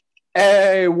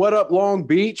Hey, what up, Long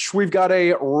Beach? We've got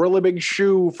a really big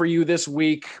shoe for you this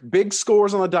week. Big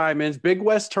scores on the Diamonds, Big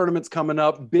West tournaments coming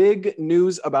up, big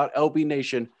news about LB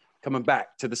Nation coming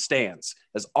back to the stands.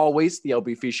 As always, the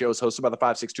LB Fee Show is hosted by the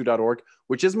 562.org,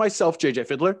 which is myself, JJ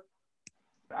Fiddler.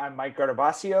 I'm Mike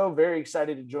Gardabasio. Very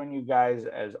excited to join you guys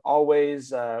as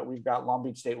always. We've got Long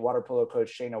Beach State water polo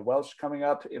coach Shana Welch coming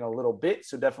up in a little bit,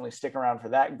 so definitely stick around for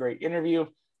that great interview.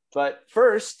 But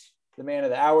first, the man of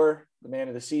the hour, the man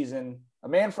of the season, a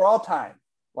man for all time,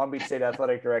 Long Beach State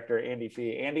Athletic Director Andy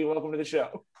Fee. Andy, welcome to the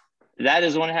show. That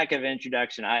is one heck of an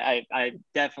introduction. I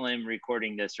definitely am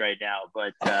recording this right now,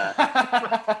 but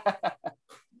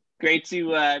great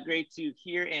to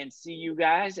hear and see you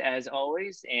guys as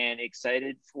always, and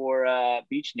excited for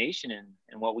Beach Nation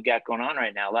and what we got going on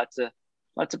right now.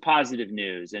 Lots of positive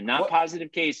news, and not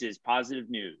positive cases, positive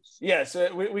news. Yeah,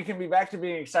 so we can be back to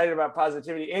being excited about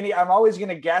positivity. Andy, I'm always going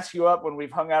to gas you up when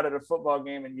we've hung out at a football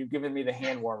game and you've given me the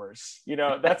hand warmers. You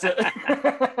know, that's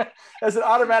that's an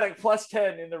automatic plus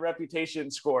 10 in the reputation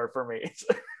score for me.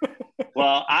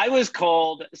 Well, I was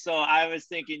cold, so I was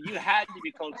thinking you had to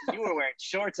be cold because you were wearing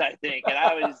shorts, I think, and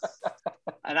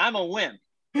I'm a wimp,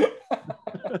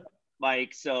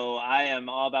 Mike. So I am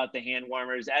all about the hand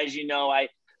warmers. As you know, I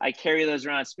carry those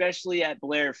around, especially at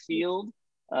Blair Field,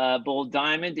 Bull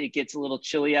Diamond. It gets a little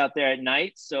chilly out there at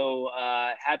night, so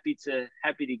happy to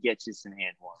get you some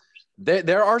hand warmers.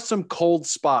 There are some cold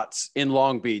spots in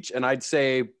Long Beach, and I'd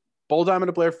say Bull Diamond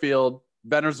at Blair Field,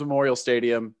 Veterans Memorial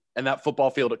Stadium, and that football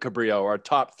field at Cabrillo are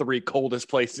top three coldest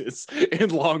places in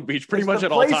Long Beach, pretty much at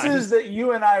all times. The places that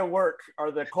you and I work are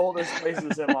the coldest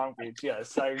places in Long Beach.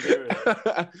 Yes, I agree with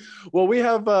that. Well, we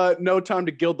have no time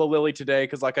to gild the lily today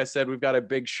because, like I said, we've got a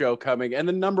big show coming. And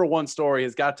the number one story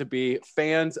has got to be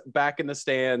fans back in the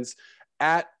stands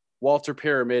at Walter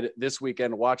Pyramid this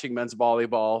weekend watching men's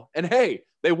volleyball. And, hey,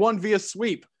 they won via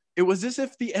sweep. It was as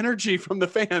if the energy from the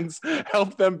fans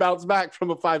helped them bounce back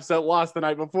from a 5-set loss the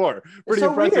night before. Pretty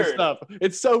impressive stuff.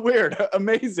 It's so weird.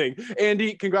 Amazing.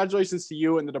 Andy, congratulations to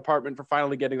you and the department for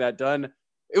finally getting that done.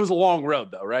 It was a long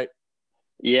road though, right?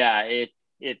 Yeah, it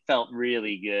felt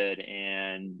really good.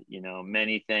 And,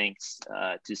 many thanks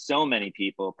to so many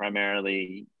people,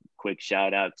 primarily quick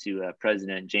shout out to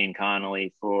President Jane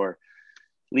Connolly for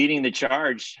leading the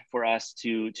charge for us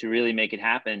to really make it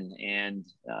happen, and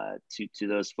to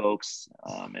those folks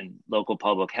in local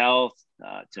public health,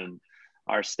 to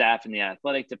our staff in the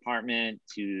athletic department,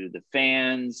 to the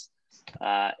fans.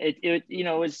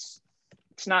 It's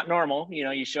not normal.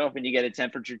 You show up and you get a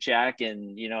temperature check,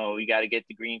 and you got to get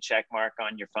the green check mark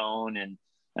on your phone, and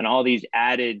all these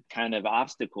added kind of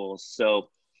obstacles. So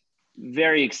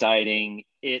very exciting.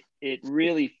 It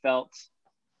really felt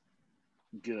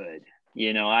good.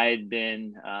 I had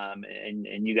been,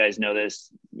 and you guys know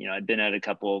this, I'd been at a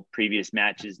couple previous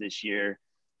matches this year,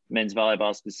 men's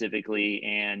volleyball specifically,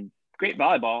 and great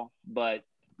volleyball, but,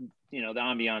 the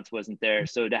ambiance wasn't there.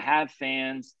 So to have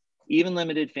fans, even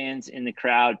limited fans in the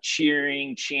crowd,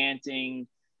 cheering, chanting,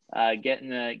 getting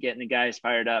the guys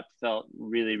fired up felt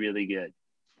really, really good.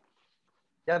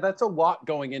 Yeah, that's a lot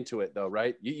going into it, though,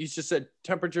 right? You just said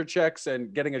temperature checks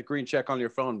and getting a green check on your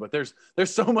phone, but there's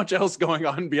so much else going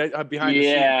on behind the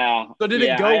scenes. So did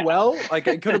it go well? Like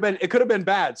it could have been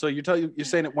bad. So you're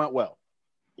saying it went well.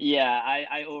 Yeah,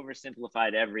 I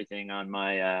oversimplified everything on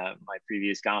my my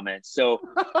previous comments. So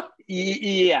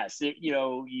yes,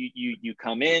 you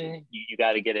come in, you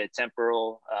got to get a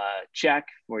temporal check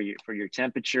for your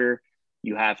temperature.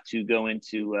 You have to go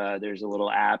into there's a little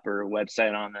app or a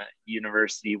website on the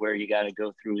university where you got to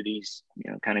go through these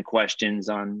kind of questions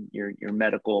on your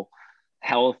medical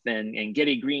health, and get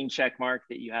a green check mark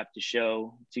that you have to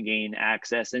show to gain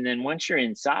access. And then once you're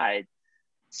inside,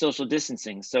 social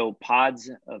distancing. So pods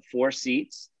of 4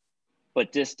 seats,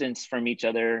 but distance from each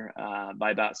other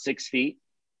by about 6 feet.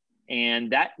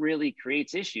 And that really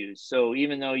creates issues. So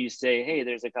even though you say, hey,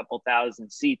 there's a couple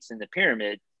thousand seats in the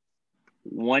pyramid,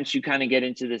 once you kind of get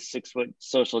into the 6-foot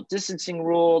social distancing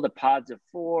rule, the pods of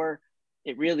 4,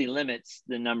 it really limits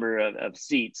the number of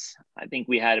seats. I think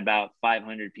we had about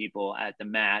 500 people at the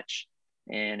match,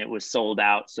 and it was sold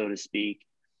out, so to speak.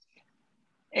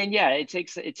 And yeah, it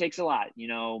takes a lot,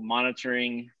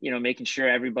 monitoring, making sure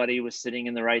everybody was sitting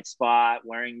in the right spot,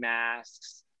 wearing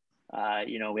masks.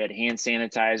 We had hand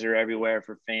sanitizer everywhere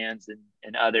for fans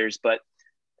and others, but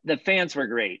the fans were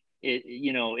great.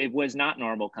 It was not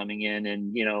normal coming in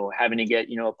and, having to get,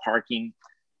 parking,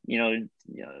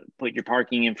 put your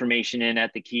parking information in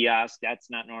at the kiosk. That's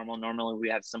not normal. Normally we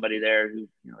have somebody there who,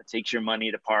 takes your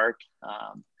money to park.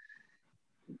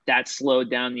 That slowed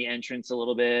down the entrance a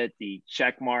little bit, the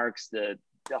check marks, the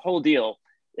whole deal.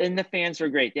 and the fans were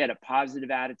great. They had a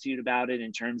positive attitude about it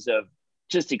in terms of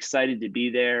just excited to be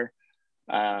there.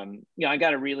 I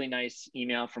got a really nice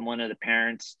email from one of the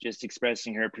parents just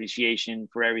expressing her appreciation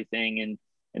for everything.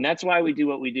 And that's why we do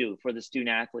what we do for the student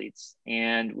athletes.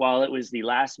 And while it was the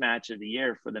last match of the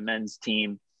year for the men's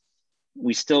team,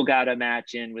 we still got a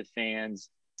match in with fans.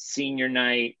 Senior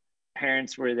night,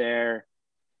 parents were there.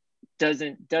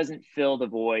 Doesn't fill the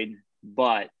void,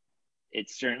 but it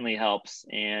certainly helps.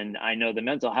 And I know the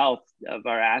mental health of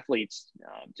our athletes,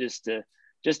 just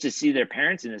to see their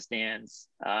parents in the stands,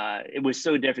 it was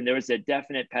so different. There was a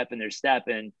definite pep in their step,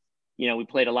 and we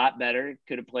played a lot better.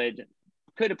 Could have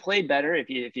played better if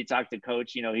you talk to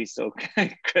coach. He's so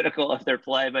critical of their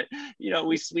play, but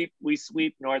we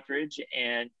sweep Northridge,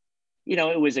 and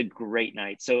it was a great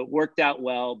night. So it worked out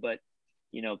well. But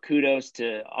kudos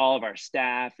to all of our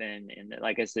staff and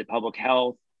like I said, public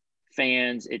health,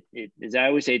 fans. It as I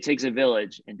always say, it takes a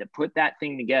village, and to put that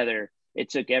thing together, it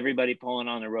took everybody pulling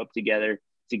on the rope together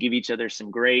to give each other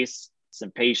some grace,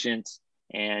 some patience,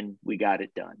 and we got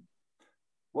it done.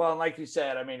 Well, and like you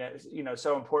said, I mean, it's,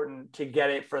 so important to get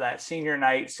it for that senior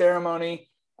night ceremony.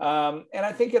 And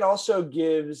I think it also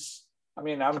gives, I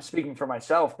mean, I'm speaking for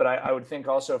myself, but I would think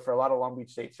also for a lot of Long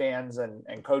Beach State fans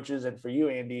and coaches, and for you,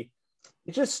 Andy,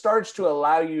 it just starts to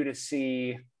allow you to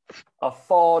see a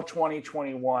fall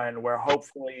 2021 where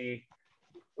hopefully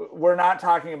we're not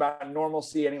talking about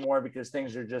normalcy anymore, because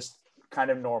things are just kind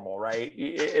of normal, right?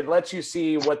 It lets you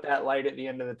see what that light at the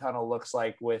end of the tunnel looks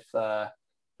like with,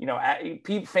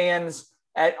 Pete fans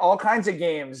at all kinds of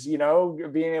games,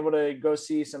 being able to go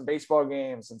see some baseball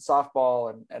games and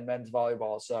softball and men's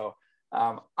volleyball. So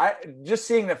I just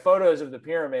seeing the photos of the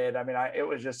pyramid, I mean, it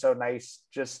was just so nice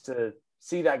just to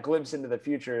see that glimpse into the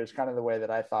future is kind of the way that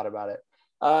I thought about it.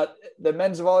 The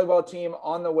men's volleyball team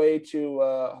on the way to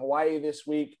Hawaii this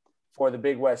week for the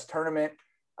Big West tournament.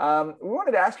 We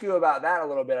wanted to ask you about that a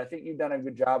little bit. I think you've done a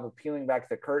good job of peeling back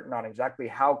the curtain on exactly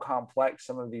how complex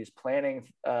some of these planning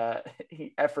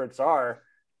efforts are.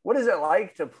 What is it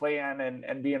like to plan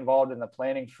and be involved in the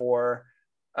planning for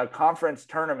a conference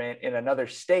tournament in another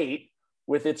state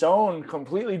with its own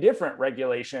completely different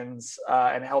regulations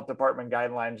and health department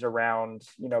guidelines around,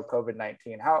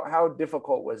 COVID-19? How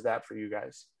difficult was that for you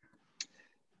guys?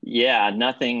 Yeah,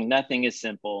 nothing is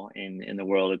simple in the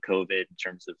world of COVID in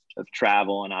terms of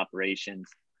travel and operations.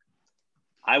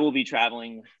 I will be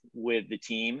traveling with the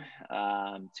team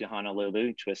to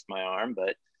Honolulu, twist my arm,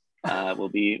 but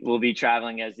we'll be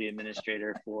traveling as the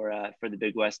administrator for the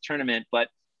Big West tournament. But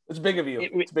it's big of you.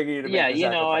 It's big of you to make the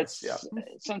sacrifice.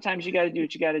 Sometimes you got to do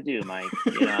what you got to do, Mike.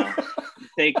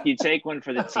 You take one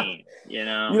for the team. You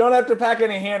don't have to pack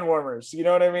any hand warmers. You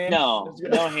know what I mean? No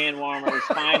hand warmers.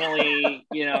 Finally,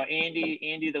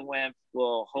 Andy the wimp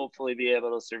will hopefully be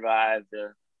able to survive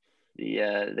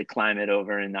the climate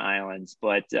over in the islands,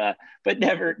 but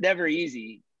never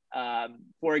easy.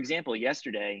 For example,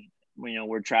 yesterday,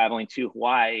 we're traveling to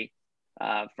Hawaii.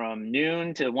 From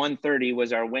noon to 1:30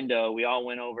 was our window. We all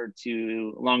went over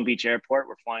to Long Beach Airport.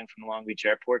 We're flying from Long Beach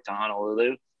Airport to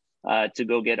Honolulu to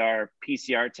go get our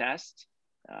PCR test.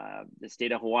 The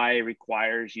state of Hawaii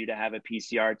requires you to have a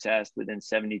PCR test within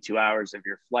 72 hours of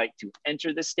your flight to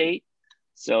enter the state.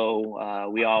 So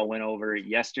we all went over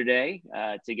yesterday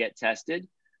to get tested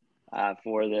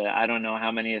for I don't know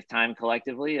how many of time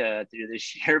collectively through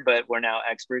this year, but we're now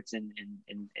experts in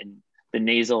the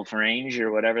nasal pharynge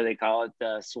or whatever they call it,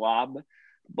 the swab.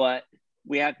 But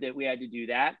we had to do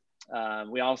that.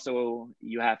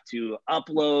 You have to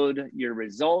upload your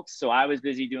results. So I was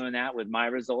busy doing that with my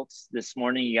results this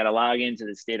morning. You got to log into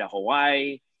the state of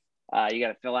Hawaii. You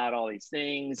got to fill out all these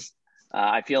things.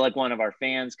 I feel like one of our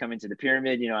fans coming to the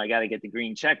pyramid, I got to get the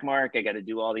green check mark. I got to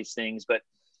do all these things, but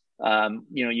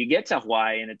you get to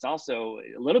Hawaii, and it's also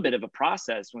a little bit of a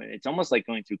process. It's almost like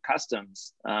going through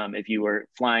customs if you were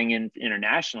flying in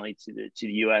internationally to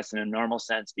the U.S. in a normal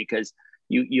sense, because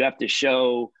you have to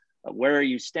show where are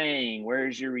you staying, where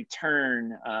is your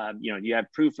return. You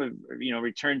have proof of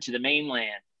return to the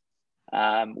mainland.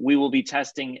 We will be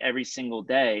testing every single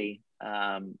day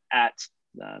at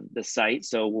the site,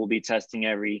 so we'll be testing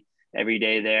every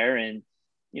day there, and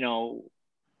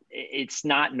it's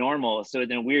not normal. So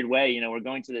in a weird way, we're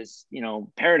going to this,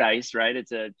 paradise, right?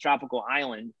 It's a tropical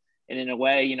island. And in a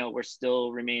way, we're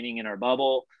still remaining in our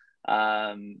bubble.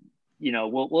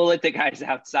 We'll let the guys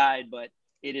outside, but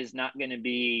it is not going to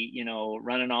be,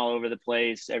 running all over the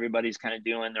place. Everybody's kind of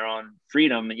doing their own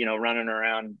freedom, running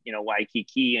around,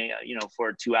 Waikiki,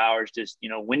 for 2 hours, just,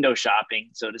 window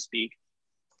shopping, so to speak.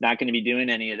 Not going to be doing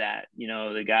any of that.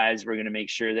 The guys, we're going to make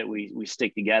sure that we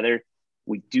stick together.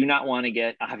 We do not want to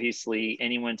get, obviously,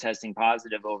 anyone testing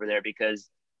positive over there, because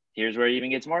here's where it even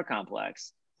gets more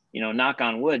complex, knock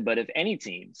on wood, but if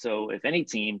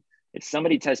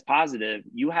somebody tests positive,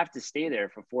 you have to stay there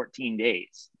for 14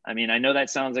 days. I mean, I know that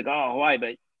sounds like, oh, Hawaii,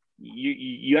 but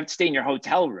you have to stay in your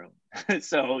hotel room.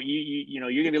 So you're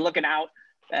going to be looking out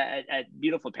at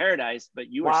beautiful paradise,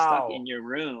 but you are stuck in your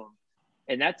room.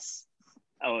 And that's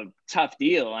a tough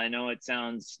deal. I know it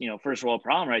sounds, first world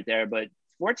problem right there, but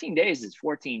 14 days is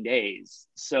 14 days.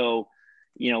 So,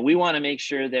 we want to make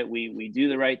sure that we do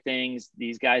the right things.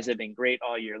 These guys have been great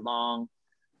all year long.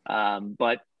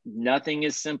 But nothing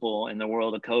is simple in the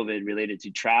world of COVID related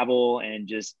to travel and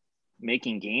just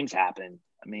making games happen.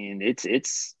 I mean,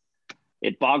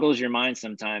 it boggles your mind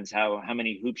sometimes how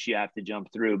many hoops you have to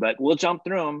jump through, but we'll jump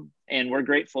through them, and we're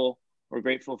grateful. We're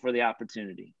grateful for the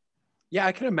opportunity. Yeah,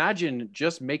 I can imagine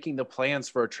just making the plans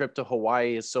for a trip to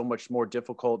Hawaii is so much more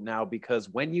difficult now, because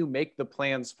when you make the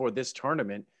plans for this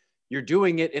tournament, you're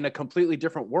doing it in a completely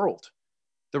different world.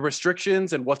 The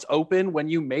restrictions and what's open when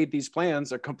you made these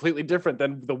plans are completely different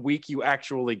than the week you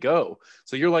actually go.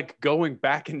 So you're like going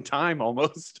back in time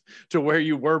almost to where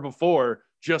you were before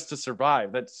just to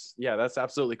survive. That's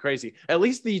absolutely crazy. At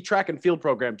least the track and field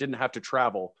program didn't have to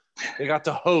travel. They got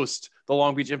to host the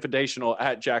Long Beach Invitational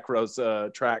at Jack Rose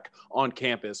track on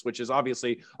campus, which is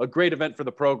obviously a great event for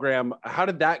the program. How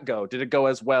did that go? Did it go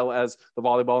as well as the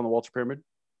volleyball and the Walter Pyramid?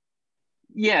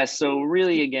 Yeah, so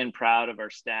really, again, proud of our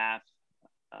staff.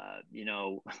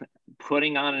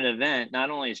 Putting on an event, not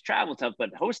only is travel tough,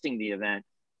 but hosting the event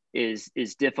is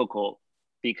difficult,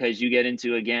 because you get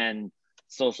into, again,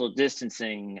 social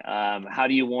distancing. How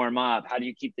do you warm up? How do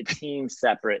you keep the team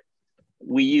separate?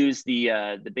 We use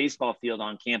the baseball field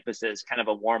on campus as kind of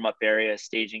a warm-up area,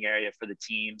 staging area for the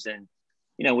teams. And,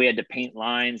 we had to paint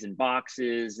lines and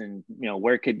boxes and,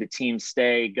 where could the team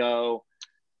stay, go.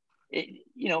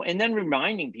 And then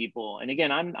reminding people, and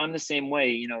again, I'm the same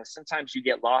way, sometimes you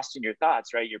get lost in your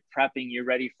thoughts, right? You're prepping, you're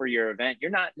ready for your event. You're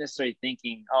not necessarily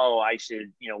thinking, oh, I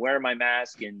should, wear my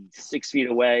mask and 6 feet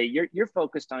away. You're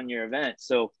focused on your event.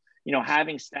 So,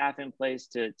 having staff in place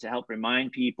to help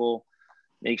remind people,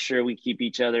 make sure we keep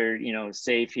each other,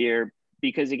 safe here,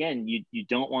 because again, you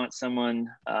don't want someone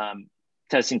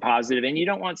testing positive, and you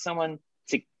don't want someone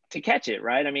to catch it,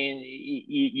 right? I mean,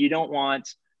 you don't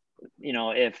want,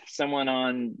 if someone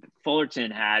on Fullerton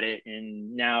had it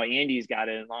and now Andy's got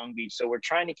it in Long Beach. So we're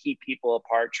trying to keep people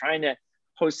apart, trying to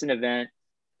host an event,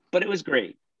 but it was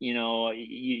great.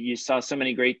 You saw so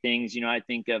many great things. I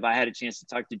had a chance to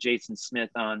talk to Jason Smith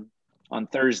on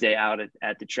Thursday out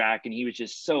at the track, and he was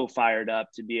just so fired up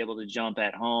to be able to jump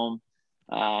at home,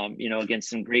 against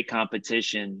some great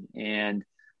competition. And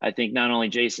I think not only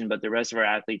Jason, but the rest of our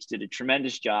athletes did a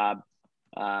tremendous job.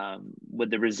 With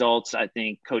the results. I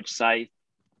think Coach Scythe,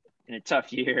 in a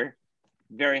tough year,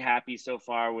 very happy so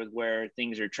far with where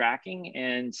things are tracking,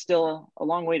 and still a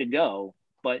long way to go.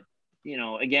 But,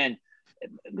 again,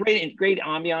 great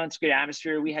ambiance, great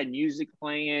atmosphere. We had music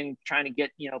playing, trying to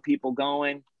get, people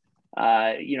going.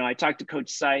 I talked to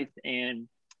Coach Scythe, and,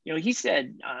 he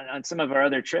said on some of our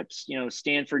other trips,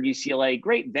 Stanford, UCLA,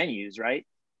 great venues, right?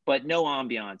 But no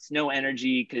ambiance, no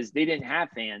energy, because they didn't have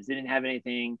fans. They didn't have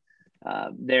anything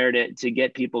there to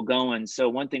get people going. So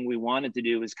one thing we wanted to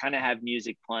do was kind of have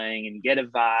music playing and get a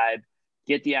vibe,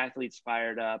 get the athletes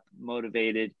fired up,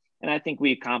 motivated. And I think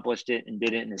we accomplished it and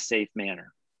did it in a safe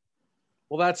manner.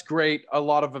 Well, that's great. A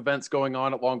lot of events going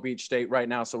on at Long Beach State right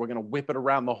now. So we're going to whip it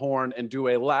around the horn and do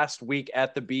a last week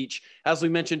at the beach. As we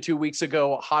mentioned 2 weeks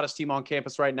ago, hottest team on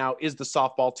campus right now is the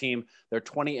softball team. They're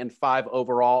 20-5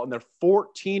 overall, and they're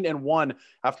 14-1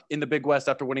 in the Big West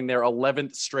after winning their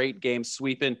 11th straight game,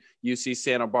 sweeping UC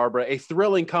Santa Barbara. A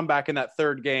thrilling comeback in that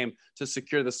third game to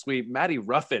secure the sweep. Maddie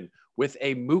Ruffin with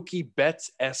a Mookie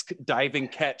Betts-esque diving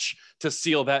catch to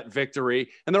seal that victory.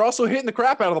 And they're also hitting the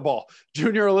crap out of the ball.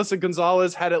 Junior Alyssa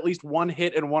Gonzalez had at least 1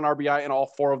 hit and 1 RBI in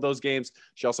all 4 of those games.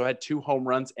 She also had 2 home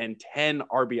runs and 10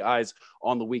 RBIs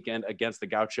on the weekend against the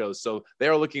Gauchos. So they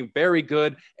are looking very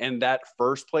good. And that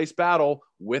first place battle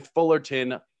with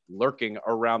Fullerton lurking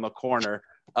around the corner.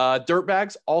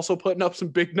 Dirtbags also putting up some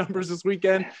big numbers this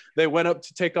weekend. They went up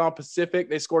to take on Pacific.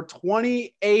 They scored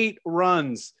 28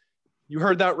 runs. You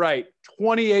heard that right.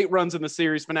 28 runs in the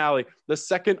series finale, the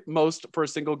second most for a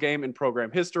single game in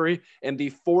program history, and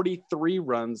the 43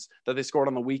 runs that they scored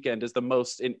on the weekend is the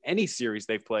most in any series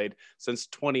they've played since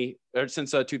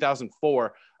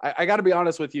 2004. I got to be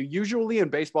honest with you. Usually in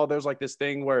baseball, there's like this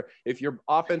thing where if your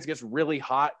offense gets really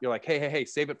hot, you're like, hey,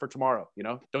 save it for tomorrow.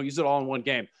 Don't use it all in one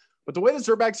game. But the way the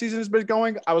Dirtbag season has been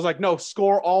going, I was like, no,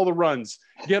 score all the runs.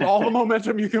 Get all the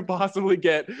momentum you can possibly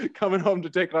get coming home to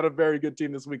take on a very good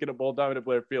team this weekend at Bold Diamond at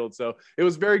Blair Field. So it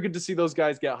was very good to see those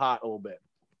guys get hot a little bit.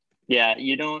 Yeah,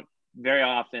 you don't very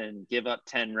often give up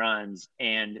 10 runs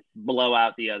and blow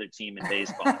out the other team in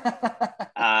baseball.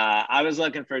 I was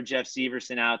looking for Jeff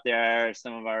Severson out there,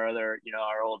 some of our other,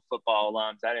 our old football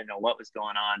alums. I didn't know what was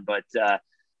going on, but,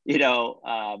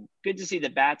 good to see the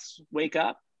bats wake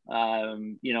up. I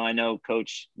know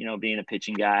Coach, being a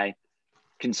pitching guy,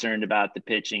 concerned about the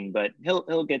pitching, but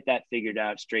he'll get that figured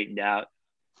out, straightened out.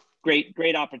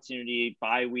 Great opportunity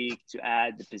bye week to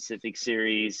add the Pacific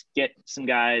Series, get some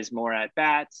guys more at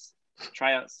bats,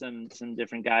 try out some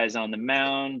different guys on the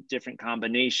mound, different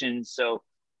combinations. So,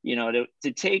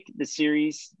 to take the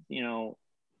series,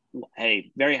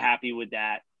 hey, very happy with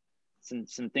that.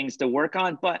 Some things to work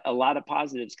on, but a lot of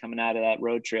positives coming out of that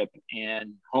road trip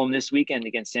and home this weekend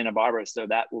against Santa Barbara. So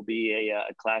that will be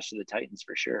a clash of the Titans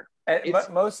for sure.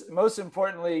 But most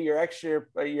importantly, your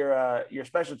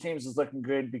special teams is looking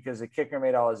good because the kicker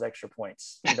made all his extra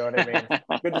points. You know what I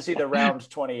mean? Good to see the round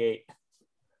 28.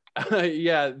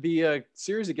 Yeah, the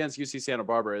series against UC Santa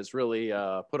Barbara is really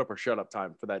put up or shut up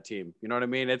time for that team. You know what I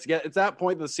mean? It's that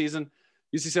point of the season.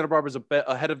 UC Santa Barbara is a bit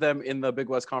ahead of them in the Big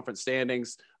West Conference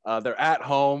standings. They're at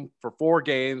home for 4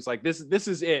 games. Like this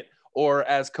is it. Or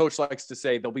as Coach likes to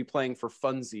say, they'll be playing for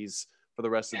funsies for the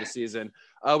rest of the season.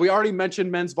 We already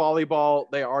mentioned men's volleyball.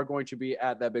 They are going to be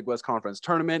at that Big West Conference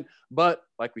tournament. But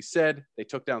like we said, they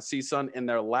took down CSUN in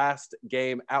their last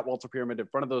game at Walter Pyramid in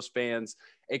front of those fans.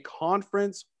 A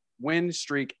conference win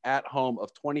streak at home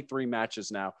of 23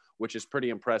 matches now, which is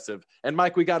pretty impressive. And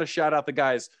Mike, we got to shout out the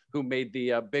guys who made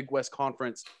the Big West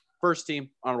Conference first team,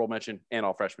 honorable mention, and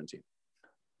all freshman team.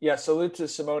 Yeah, salute to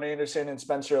Simone Anderson and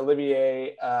Spencer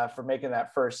Olivier for making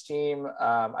that first team.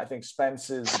 I think Spence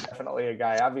is definitely a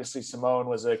guy. Obviously, Simone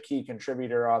was a key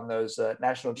contributor on those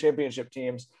national championship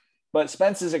teams, but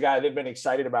Spence is a guy they've been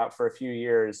excited about for a few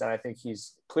years. And I think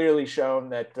he's clearly shown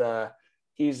that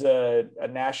he's a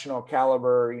national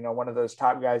caliber, one of those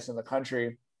top guys in the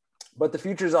country. But the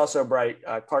future is also bright.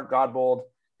 Clark Godbold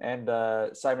and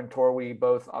Simon Torwey,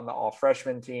 both on the all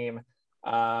freshman team.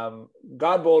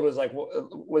 Godbold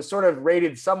was sort of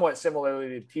rated somewhat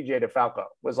similarly to TJ DeFalco,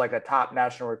 was like a top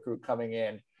national recruit coming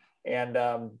in.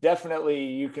 And definitely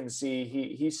you can see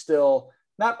he's still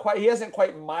he hasn't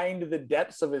quite mined the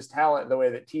depths of his talent the way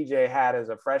that TJ had as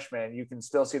a freshman. You can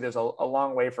still see there's a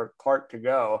long way for Clark to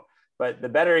go. But the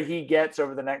better he gets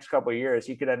over the next couple of years,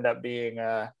 he could end up being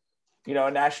a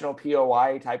national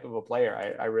POI type of a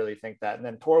player. I really think that. And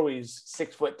then Torwey's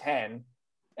 6'10"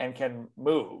 and can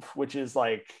move, which is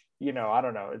like, I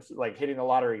don't know. It's like hitting the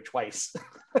lottery twice.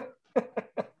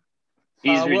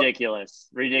 He's ridiculous.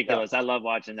 Yeah. I love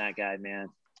watching that guy, man.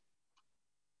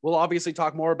 We'll obviously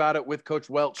talk more about it with Coach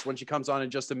Welch when she comes on in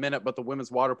just a minute, but the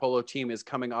women's water polo team is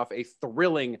coming off a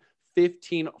thrilling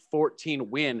 15-14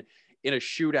 win in a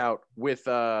shootout with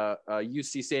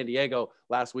UC San Diego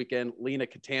last weekend. Lena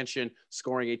Katantian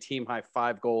scoring a team-high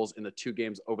 5 goals in the 2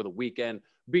 games over the weekend.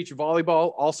 Beach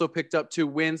volleyball also picked up 2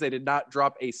 wins. They did not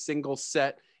drop a single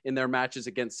set in their matches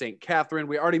against St. Catherine.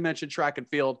 We already mentioned track and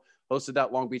field, hosted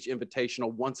that Long Beach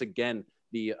Invitational. Once again,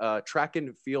 the track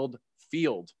and field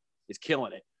is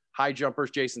killing it. High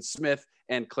jumpers Jason Smith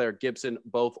and Claire Gibson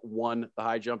both won the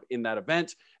high jump in that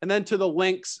event. And then to the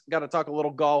links, got to talk a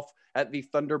little golf at the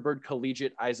Thunderbird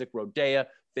Collegiate. Isaac Rodea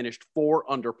finished 4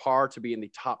 under par to be in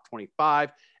the top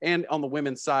 25. And on the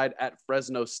women's side at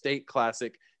Fresno State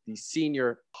Classic, the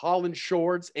senior Holland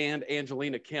Shorts and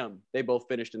Angelina Kim, they both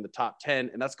finished in the top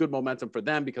 10. And that's good momentum for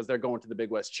them because they're going to the Big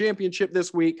West Championship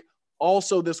this week.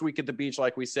 Also this week at the beach,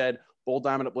 like we said, Bull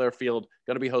Diamond at Blair Field,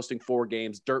 going to be hosting 4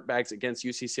 games, Dirtbags against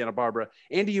UC Santa Barbara.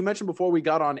 Andy, you mentioned before we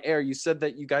got on air, you said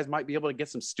that you guys might be able to get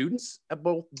some students at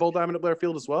Bull Diamond at Blair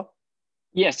Field as well.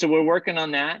 Yeah, so we're working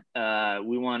on that.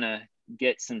 We want to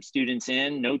get some students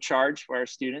in, no charge for our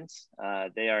students.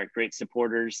 They are great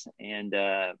supporters. And,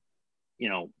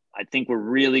 I think we're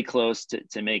really close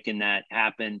to making that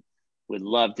happen. Would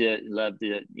love to,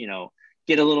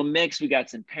 get a little mix. We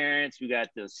got some parents, we got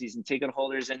those season ticket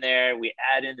holders in there. We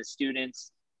add in the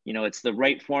students, it's the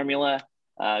right formula,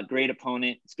 great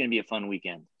opponent. It's going to be a fun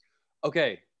weekend.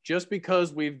 Okay. Just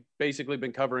because we've basically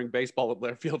been covering baseball at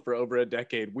Blair Field for over a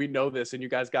decade, we know this, and you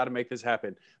guys got to make this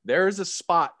happen. There is a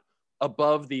spot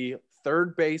above the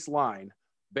third base line,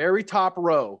 very top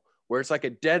row, where it's like a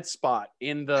dead spot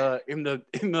in the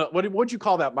what'd you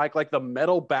call that, Mike? Like the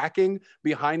metal backing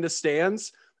behind the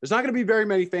stands. There's not going to be very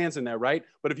many fans in there, right?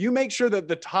 But if you make sure that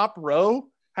the top row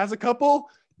has a couple,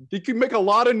 you can make a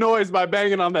lot of noise by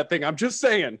banging on that thing. I'm just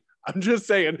saying.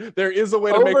 There is a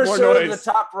way to make more noise.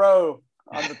 The top row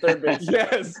on the third base.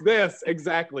 Yes,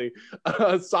 exactly.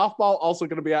 Softball also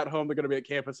going to be at home. They're going to be at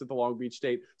campus at the Long Beach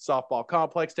State Softball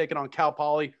Complex, taking on Cal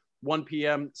Poly. 1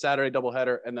 p.m. Saturday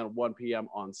doubleheader, and then 1 p.m.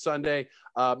 on Sunday.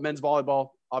 Men's volleyball,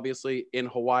 obviously in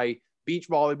Hawaii. Beach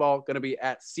volleyball going to be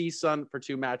at CSUN for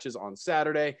 2 matches on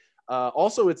Saturday.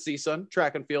 Also at CSUN,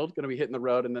 track and field going to be hitting the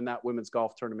road, and then that women's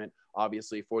golf tournament,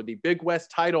 obviously, for the Big West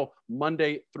title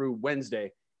Monday through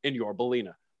Wednesday in Yorba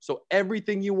Linda. So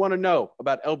everything you want to know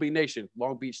about LB Nation,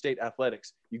 Long Beach State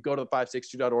Athletics, you go to the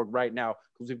 562.org right now,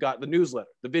 because we've got the newsletter,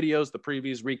 the videos, the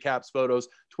previews, recaps, photos,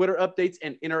 Twitter updates,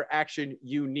 and interaction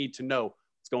you need to know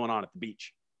what's going on at the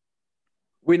beach.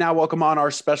 We now welcome on our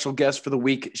special guest for the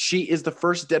week. She is the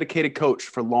first dedicated coach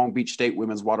for Long Beach State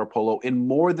women's water polo in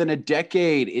more than a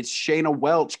decade. It's Shana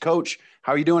Welch. Coach,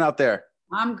 how are you doing out there?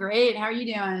 I'm great. How are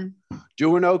you doing?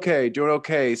 Doing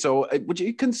okay. So would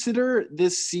you consider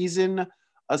this season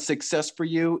a success for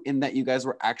you in that you guys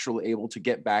were actually able to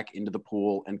get back into the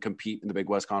pool and compete in the Big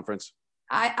West Conference?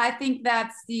 I think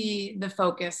that's the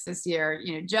focus this year,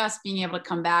 just being able to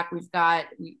come back.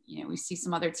 We see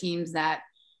some other teams that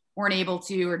weren't able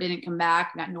to or didn't come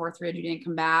back. We got Northridge who didn't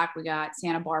come back. We got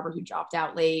Santa Barbara who dropped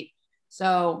out late.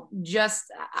 So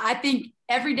I think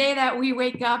every day that we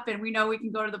wake up and we know we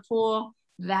can go to the pool,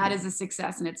 that is a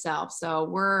success in itself. So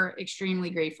we're extremely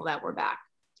grateful that we're back.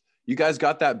 You guys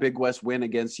got that Big West win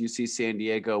against UC San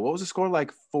Diego. What was the score,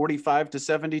 like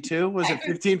 45-72? Was it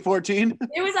 15-14?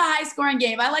 It was a high scoring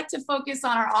game. I like to focus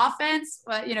on our offense,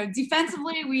 but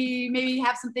defensively, we maybe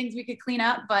have some things we could clean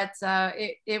up, but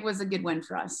it was a good win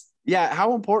for us. Yeah.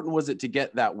 How important was it to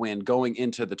get that win going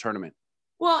into the tournament?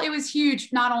 Well, it was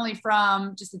huge, not only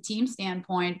from just a team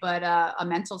standpoint, but a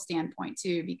mental standpoint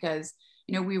too, because,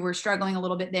 we were struggling a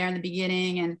little bit there in the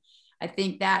beginning. And I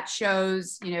think that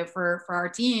shows, for our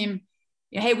team,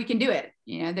 hey, we can do it.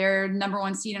 They're number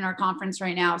 1 seed in our conference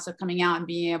right now. So coming out and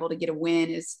being able to get a win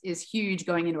is huge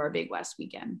going into our Big West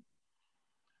weekend.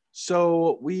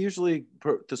 So we usually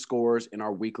put the scores in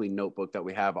our weekly notebook that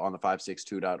we have on the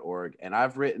 562.org. And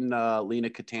I've written Lena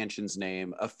Katanshin's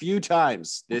name a few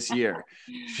times this year.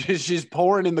 She's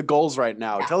pouring in the goals right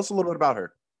now. Yeah. Tell us a little bit about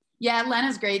her. Yeah,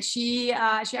 Lena's great. She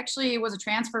actually was a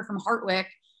transfer from Hartwick.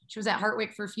 She was at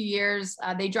Hartwick for a few years.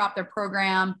 They dropped their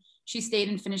program. She stayed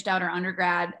and finished out her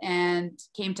undergrad and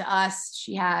came to us.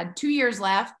 She had 2 years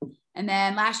left. And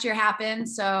then last year happened.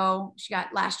 So she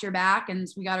got last year back, and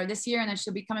so we got her this year, and then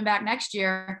she'll be coming back next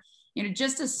year.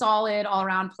 Just a solid all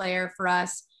around player for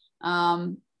us.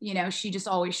 She just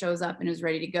always shows up and is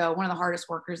ready to go. One of the hardest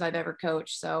workers I've ever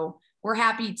coached. So we're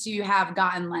happy to have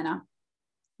gotten Lena.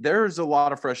 There's a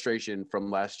lot of frustration from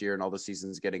last year and all the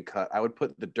seasons getting cut. I would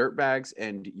put the Dirtbags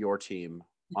and your team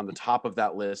on the top of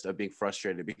that list of being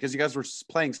frustrated, because you guys were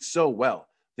playing so well.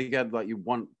 I think you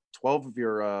won 12 of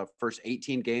your first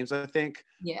 18 games, I think.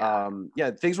 Yeah.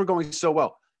 Things were going so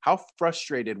well. How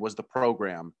frustrated was the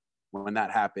program when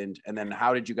that happened? And then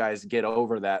how did you guys get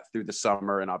over that through the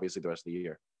summer and obviously the rest of the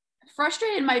year?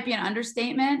 Frustrated might be an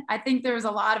understatement. I think there was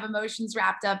a lot of emotions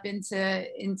wrapped up into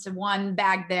one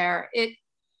bag there.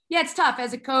 It's tough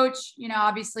as a coach.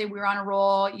 Obviously we were on a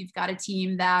roll. You've got a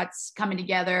team that's coming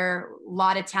together, a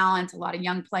lot of talent, a lot of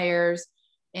young players,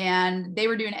 and they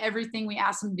were doing everything we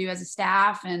asked them to do as a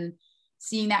staff. And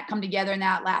seeing that come together in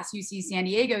that last UC San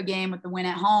Diego game with the win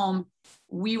at home,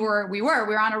 we were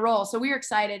on a roll. So we were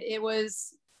excited. It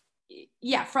was,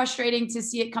 frustrating to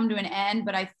see it come to an end,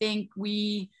 but I think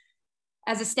we,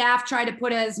 as a staff, tried to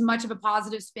put as much of a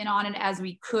positive spin on it as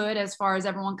we could, as far as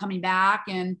everyone coming back.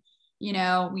 And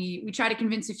we tried to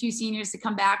convince a few seniors to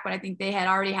come back, but I think they had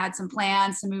already had some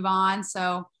plans to move on.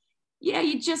 So,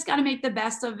 you just got to make the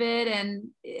best of it. And,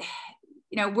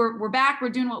 we're back, we're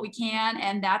doing what we can.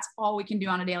 And that's all we can do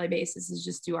on a daily basis, is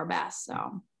just do our best.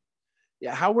 So.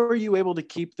 Yeah. How were you able to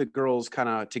keep the girls kind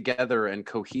of together and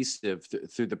cohesive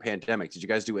through the pandemic? Did you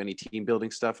guys do any team building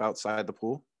stuff outside the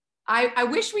pool? I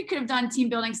wish we could have done team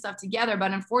building stuff together,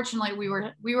 but unfortunately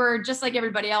we were just like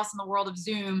everybody else in the world of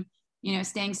Zoom,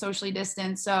 staying socially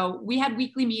distant. So we had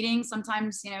weekly meetings,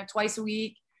 sometimes, twice a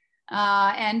week.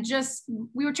 And just,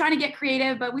 we were trying to get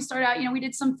creative, but we started out, we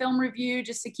did some film review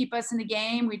just to keep us in the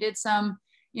game. We did some,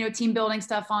 team building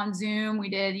stuff on Zoom. We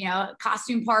did, a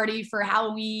costume party for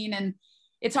Halloween. And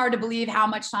it's hard to believe how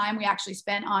much time we actually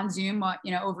spent on Zoom,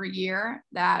 over a year,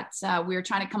 that we were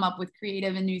trying to come up with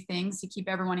creative and new things to keep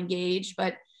everyone engaged.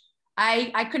 But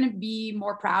I couldn't be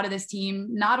more proud of this team,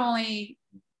 not only,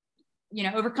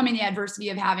 overcoming the adversity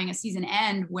of having a season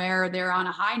end where they're on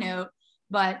a high note,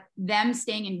 but them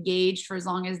staying engaged for as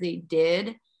long as they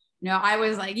did. I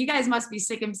was like, you guys must be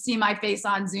sick of seeing my face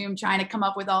on Zoom trying to come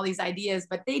up with all these ideas,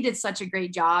 but they did such a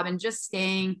great job, and just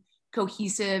staying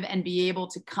cohesive and be able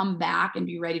to come back and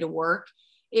be ready to work.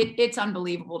 It's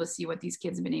unbelievable to see what these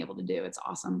kids have been able to do. It's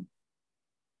awesome.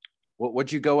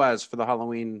 What'd you go as for the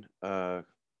Halloween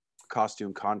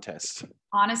costume contest?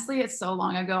 Honestly, it's so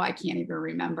long ago, I can't even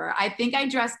remember. I think I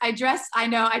dressed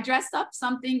up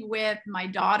something with my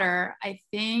daughter. I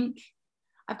think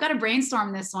I've got to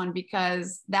brainstorm this one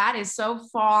because that is so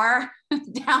far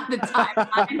down the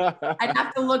timeline. I'd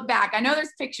have to look back. I know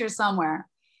there's pictures somewhere.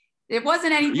 It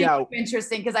wasn't anything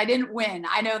interesting because I didn't win.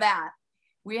 I know that.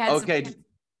 We had some good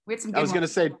I was going to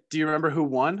say, do you remember who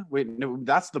won? Wait, no,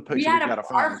 that's the picture we got to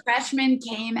find. Our freshmen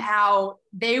came out.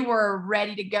 They were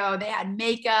ready to go. They had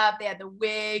makeup. They had the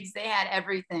wigs. They had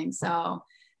everything. So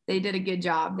they did a good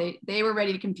job. They were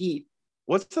ready to compete.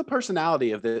 What's the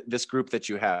personality of this group that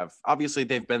you have? Obviously,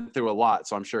 they've been through a lot,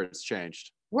 so I'm sure it's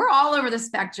changed. We're all over the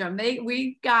spectrum.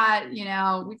 We've got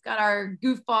our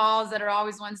goofballs that are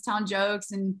always ones telling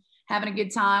jokes and having a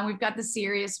good time. We've got the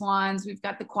serious ones. We've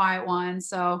got the quiet ones.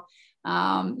 So,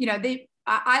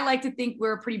 I like to think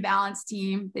we're a pretty balanced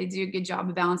team. They do a good job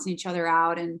of balancing each other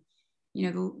out. And,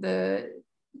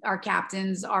 our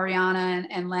captains, Ariana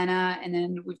and Lena, and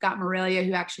then we've got Marilia,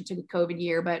 who actually took a COVID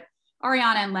year, but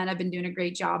Ariana and Lena have been doing a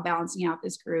great job balancing out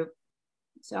this group.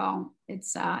 So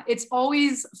it's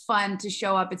always fun to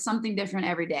show up. It's something different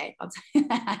every day. I'll tell you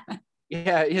that.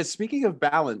 Yeah. Speaking of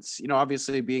balance,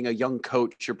 obviously being a young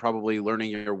coach, you're probably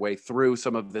learning your way through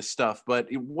some of this stuff, but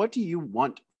what do you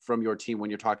want from your team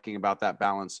when you're talking about that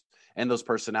balance and those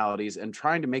personalities and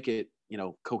trying to make it,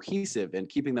 cohesive and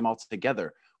keeping them all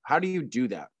together? How do you do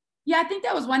that? Yeah, I think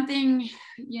that was one thing,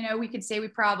 we could say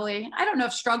I don't know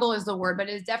if struggle is the word, but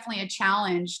it's definitely a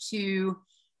challenge to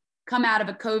come out of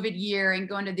a COVID year and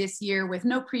go into this year with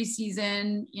no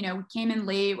preseason. We came in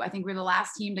late. I think we're the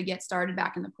last team to get started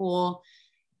back in the pool.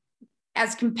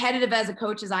 As competitive as a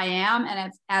coach as I am,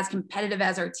 and as competitive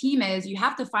as our team is, you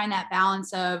have to find that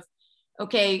balance of,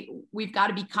 okay, we've got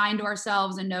to be kind to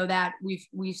ourselves and know that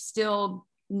we still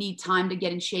need time to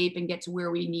get in shape and get to where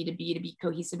we need to be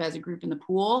cohesive as a group in the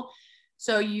pool.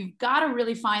 So you've got to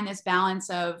really find this balance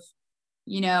of,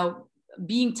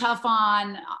 being tough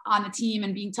on the team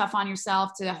and being tough on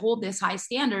yourself to hold this high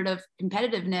standard of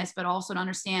competitiveness, but also to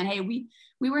understand, hey, we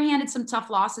were handed some tough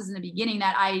losses in the beginning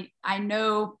that I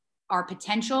know our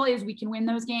potential is we can win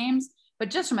those games, but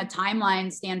just from a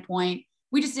timeline standpoint,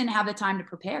 we just didn't have the time to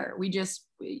prepare. We just,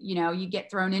 you get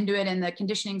thrown into it and the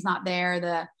conditioning's not there.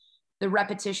 The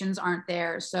repetitions aren't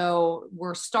there. So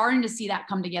we're starting to see that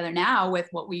come together now with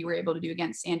what we were able to do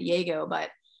against San Diego. But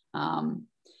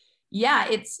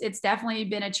it's definitely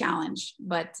been a challenge,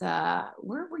 but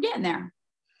we're getting there.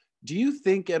 Do you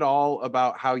think at all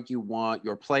about how you want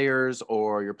your players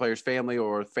or your players' family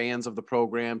or fans of the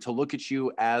program to look at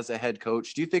you as a head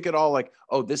coach? Do you think at all like,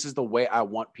 oh, this is the way I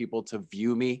want people to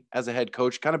view me as a head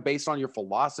coach, kind of based on your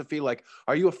philosophy? Like,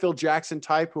 are you a Phil Jackson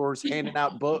type who is handing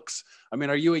out books? I mean,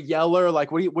 are you a yeller?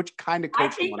 Like, which kind of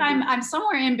coach? I think I'm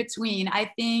somewhere in between.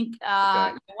 I think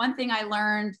one thing I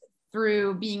learned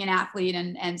through being an athlete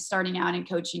and starting out in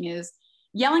coaching is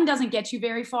yelling doesn't get you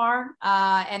very far.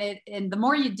 And the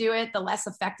more you do it, the less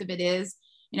effective it is,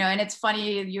 and it's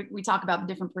funny. We talk about the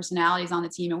different personalities on the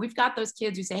team, and we've got those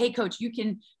kids who say, hey coach, you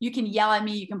can yell at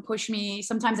me. You can push me.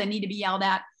 Sometimes I need to be yelled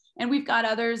at. And we've got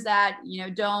others that,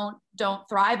 don't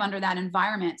thrive under that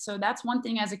environment. So that's one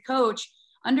thing as a coach,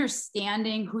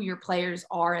 understanding who your players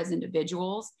are as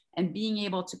individuals and being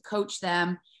able to coach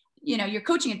them. You're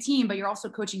coaching a team, but you're also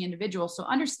coaching individuals. So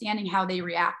understanding how they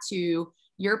react to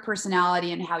your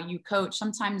personality and how you coach.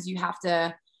 Sometimes you have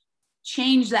to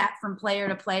change that from player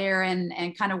to player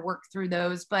and kind of work through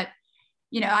those. But,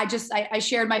 I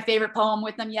shared my favorite poem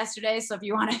with them yesterday. So if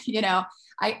you want to,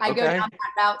 I go down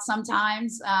that route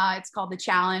sometimes. It's called The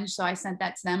Challenge. So I sent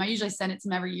that to them. I usually send it to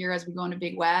them every year as we go into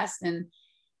Big West. And,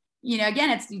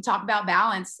 again, you talk about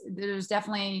balance. There's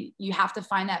definitely, you have to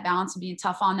find that balance of being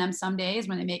tough on them some days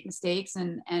when they make mistakes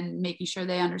and making sure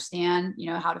they understand,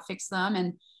 how to fix them.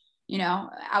 And,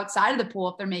 outside of the pool,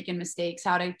 if they're making mistakes,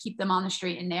 how to keep them on the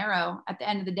straight and narrow. At the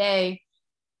end of the day,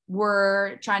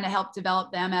 we're trying to help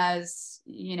develop them as,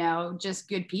 just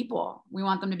good people. We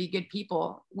want them to be good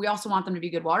people. We also want them to be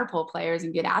good water polo players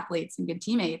and good athletes and good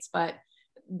teammates. But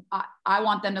I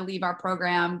want them to leave our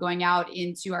program going out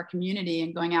into our community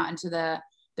and going out into the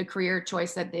career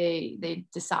choice that they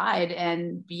decide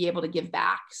and be able to give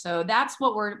back. So that's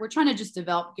what we're trying to just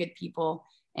develop good people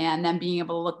and then being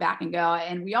able to look back and go.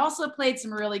 And we also played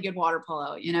some really good water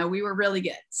polo. We were really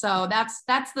good. So that's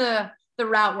the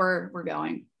route we're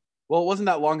going. Well, it wasn't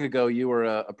that long ago. You were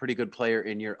a pretty good player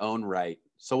in your own right.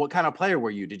 So what kind of player were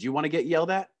you? Did you want to get yelled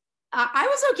at? I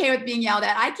was okay with being yelled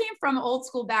at. I came from an old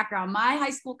school background. My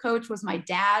high school coach was my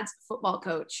dad's football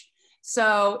coach.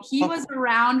 So he was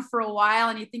around for a while.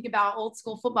 And you think about old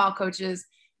school football coaches,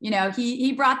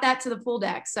 he brought that to the pool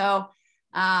deck. So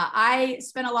I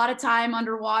spent a lot of time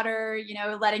underwater,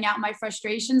 letting out my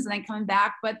frustrations and then coming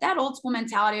back. But that old school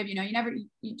mentality of,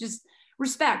 you just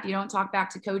respect, you don't talk back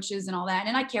to coaches and all that.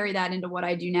 And I carry that into what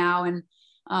I do now. And,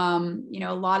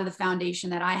 a lot of the foundation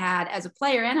that I had as a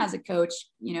player and as a coach,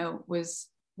 was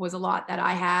a lot that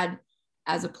I had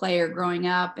as a player growing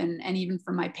up and even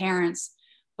from my parents.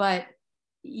 But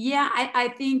yeah,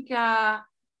 I think,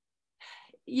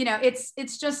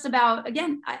 it's just about,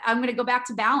 again, I'm going to go back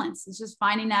to balance. It's just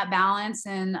finding that balance.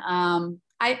 And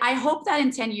I hope that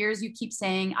in 10 years, you keep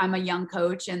saying I'm a young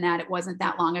coach and that it wasn't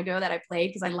that long ago that I played,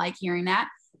 because I like hearing that.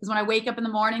 Because when I wake up in the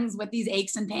mornings with these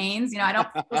aches and pains, I don't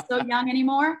feel so young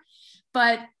anymore.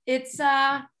 But it's,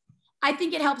 I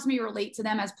think it helps me relate to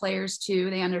them as players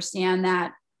too. They understand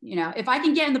that, if I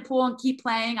can get in the pool and keep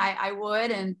playing, I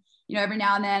would. And, every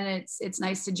now and then it's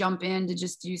nice to jump in to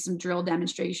just do some drill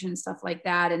demonstration, stuff like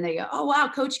that. And they go, oh, wow,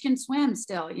 coach can swim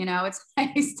still, it's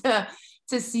nice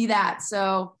to see that.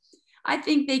 So I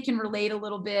think they can relate a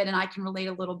little bit and I can relate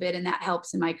a little bit, and that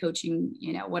helps in my coaching,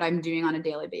 what I'm doing on a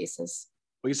daily basis.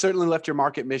 Well, you certainly left your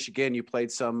mark at Michigan. You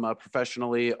played some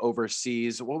professionally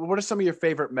overseas. What are some of your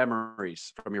favorite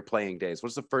memories from your playing days?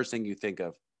 What's the first thing you think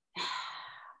of?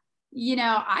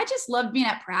 I just loved being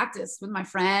at practice with my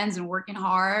friends and working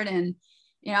hard. And,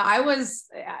 I was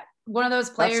one of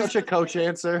those players. That's such a coach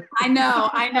answer. I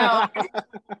know.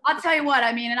 I'll tell you what,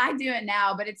 and I do it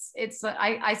now, but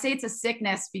I say it's a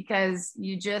sickness because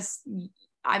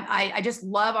I just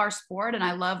love our sport and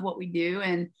I love what we do.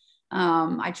 And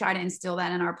I try to instill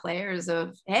that in our players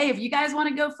of, hey, if you guys want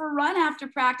to go for a run after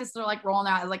practice, they're like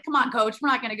rolling out. Like, come on, coach, we're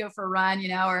not going to go for a run,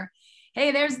 or,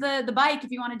 hey, there's the bike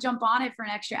if you want to jump on it for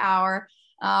an extra hour.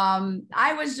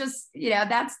 I was just,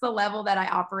 that's the level that I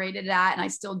operated at, and I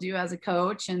still do as a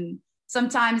coach. And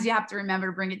sometimes you have to remember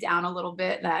to bring it down a little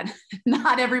bit, that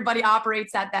not everybody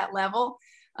operates at that level.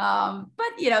 But,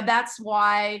 that's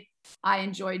why I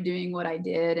enjoyed doing what I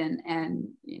did. And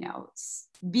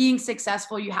being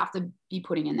successful, you have to be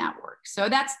putting in that work. So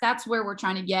that's where we're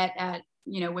trying to get at,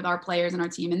 with our players and our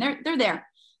team. And they're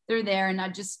there. And I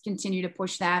just continue to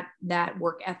push that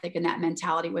work ethic and that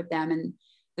mentality with them. And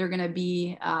they're going to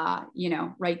be,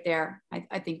 right there.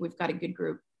 I think we've got a good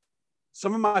group.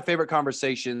 Some of my favorite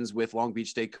conversations with Long Beach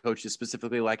State coaches,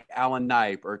 specifically like Alan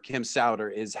Knipe or Kim Souter,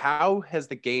 is how has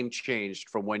the game changed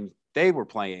from when they were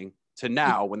playing to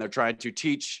now when they're trying to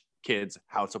teach kids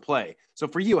how to play? So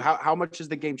for you, how much has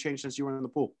the game changed since you were in the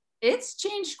pool? It's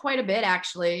changed quite a bit,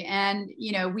 actually. And,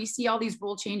 we see all these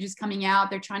rule changes coming out.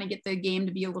 They're trying to get the game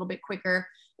to be a little bit quicker.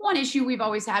 One issue we've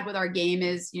always had with our game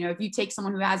is, if you take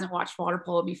someone who hasn't watched water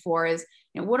polo before, is,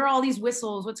 what are all these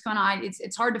whistles? What's going on?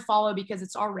 It's hard to follow because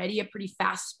it's already a pretty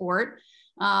fast sport.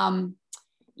 When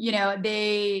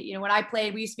I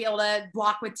played, we used to be able to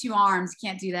block with 2 arms.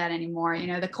 Can't do that anymore.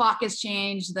 The clock has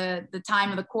changed. The time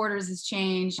of the quarters has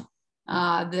changed.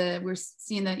 We're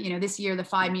seeing this year, the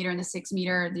 5 meter and the 6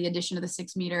 meter, the addition of the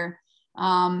 6 meter,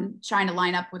 trying to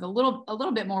line up with a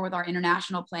little bit more with our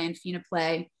international play and FINA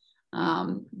play.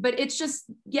 But it's just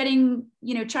getting,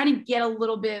 trying to get a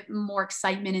little bit more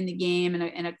excitement in the game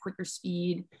and a quicker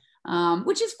speed,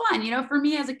 which is fun. For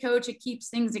me as a coach, it keeps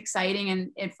things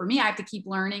exciting. And for me, I have to keep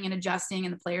learning and adjusting,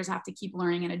 and the players have to keep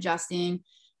learning and adjusting,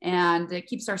 and it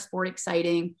keeps our sport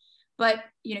exciting. But,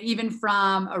 even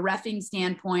from a reffing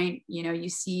standpoint, you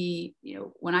see,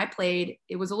 when I played,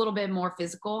 it was a little bit more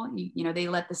physical. They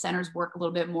let the centers work a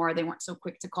little bit more. They weren't so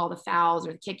quick to call the fouls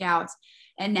or the kickouts.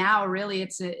 And now really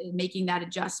it's making that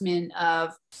adjustment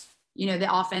of, the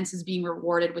offense is being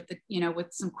rewarded with with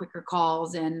some quicker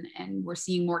calls, and we're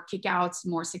seeing more kickouts,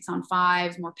 more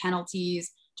 6-on-5s, more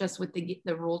penalties, just with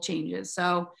the rule changes.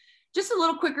 So just a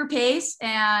little quicker pace.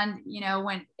 And,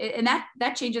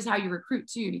 that changes how you recruit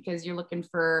too, because you're looking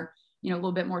for, a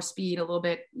little bit more speed, a little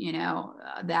bit,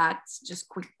 that's just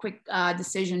quick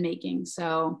decision-making.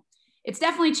 So it's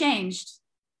definitely changed,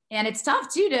 and it's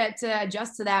tough too, to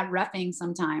adjust to that reffing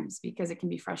sometimes, because it can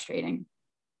be frustrating.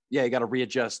 Yeah. You got to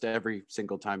readjust every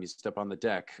single time you step on the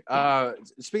deck.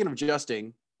 Speaking of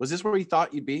adjusting, was this where you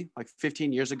thought you'd be like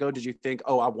 15 years ago? Did you think,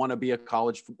 I want to be a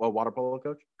college water polo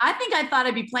coach? I think I thought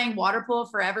I'd be playing water polo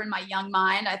forever in my young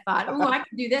mind. I thought, I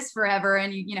could do this forever.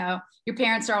 And, your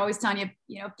parents are always telling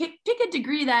you, pick a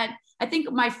degree that I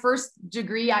think my first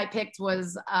degree I picked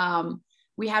was,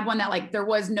 we had one that there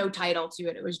was no title to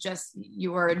it. It was just,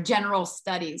 you were general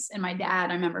studies. And my dad,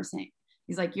 I remember saying,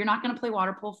 he's like, you're not going to play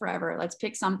water polo forever. Let's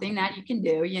pick something that you can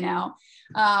do,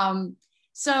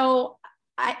 So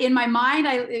in my mind,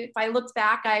 if I looked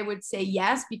back, I would say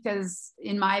yes, because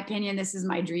in my opinion, this is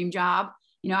my dream job.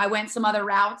 I went some other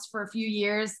routes for a few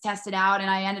years, tested out, and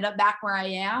I ended up back where I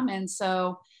am. And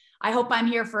so I hope I'm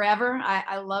here forever.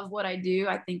 I love what I do.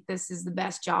 I think this is the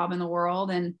best job in the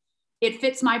world, and it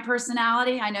fits my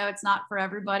personality. I know it's not for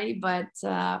everybody, but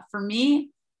for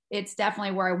me, it's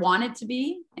definitely where I want it to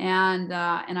be. And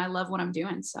I love what I'm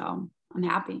doing. So I'm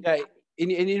happy. Yeah.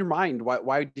 In your mind,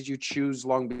 why did you choose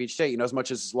Long Beach State? As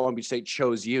much as Long Beach State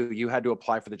chose you, you had to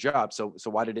apply for the job. So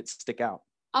why did it stick out?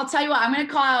 I'll tell you what, I'm going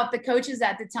to call out the coaches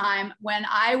at the time. When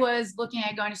I was looking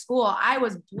at going to school, I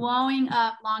was blowing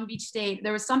up Long Beach State.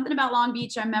 There was something about Long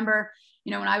Beach. I remember,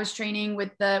 when I was training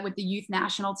with the youth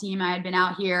national team, I had been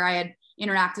out here. I had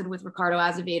interacted with Ricardo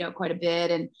Azevedo quite a bit.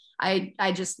 And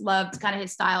I just loved kind of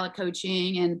his style of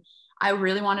coaching. And I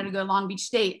really wanted to go to Long Beach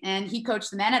State, and he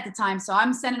coached the men at the time. So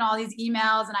I'm sending all these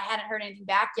emails and I hadn't heard anything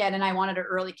back yet. And I wanted to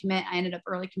early commit. I ended up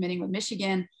early committing with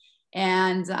Michigan.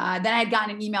 And then I had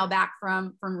gotten an email back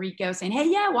from Rico saying,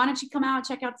 hey, yeah, why don't you come out and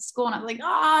check out the school? And I was like, oh,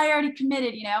 I already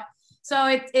committed, So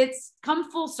it's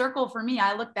come full circle for me.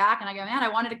 I look back and I go, man, I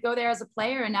wanted to go there as a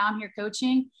player, and now I'm here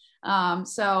coaching.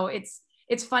 So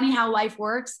it's funny how life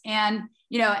works. And,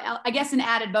 I guess an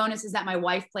added bonus is that my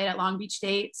wife played at Long Beach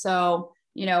State. So,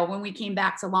 when we came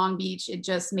back to Long Beach, it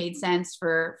just made sense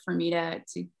for me to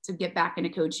get back into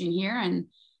coaching here. And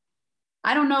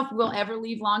I don't know if we'll ever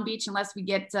leave Long Beach unless we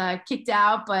get kicked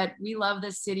out, but we love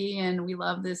this city and we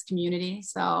love this community.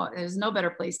 So there's no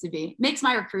better place to be. Makes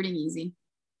my recruiting easy.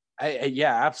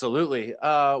 Yeah, absolutely.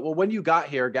 Well, when you got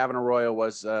here, Gavin Arroyo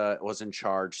was in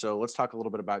charge. So let's talk a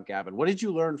little bit about Gavin. What did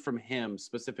you learn from him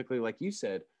specifically, like you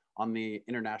said, on the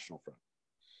international front?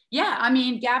 Yeah, I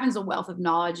mean, Gavin's a wealth of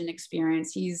knowledge and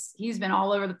experience. He's been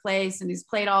all over the place, and he's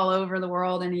played all over the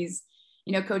world, and he's,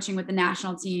 coaching with the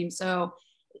national team. So,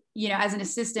 as an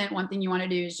assistant, one thing you want to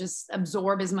do is just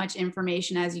absorb as much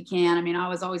information as you can. I mean, I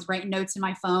was always writing notes in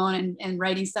my phone and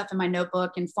writing stuff in my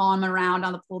notebook and following around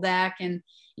on the pool deck. And,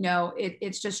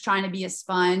 it's just trying to be a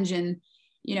sponge. And,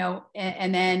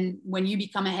 and then when you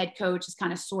become a head coach, it's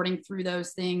kind of sorting through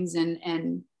those things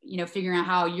and figuring out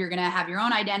how you're going to have your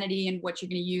own identity and what you're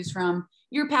going to use from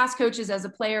your past coaches as a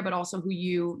player, but also who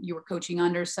you were coaching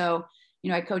under. So,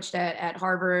 I coached at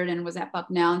Harvard and was at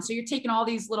Bucknell. And so you're taking all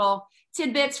these little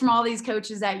tidbits from all these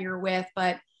coaches that you're with,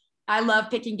 but I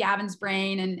love picking Gavin's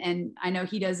brain, and I know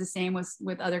he does the same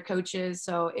with other coaches.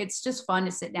 So it's just fun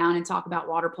to sit down and talk about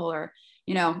water polo.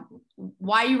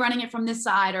 Why are you running it from this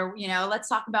side? Or, let's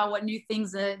talk about what new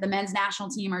things the men's national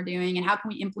team are doing and how can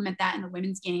we implement that in the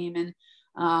women's game. And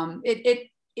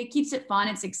it keeps it fun.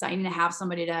 It's exciting to have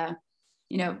somebody to,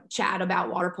 chat about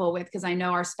water polo with, because I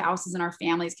know our spouses and our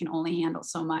families can only handle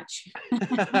so much.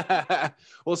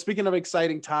 Well, speaking of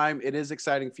exciting time, it is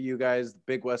exciting for you guys. The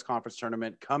Big West Conference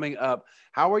tournament coming up.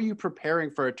 How are you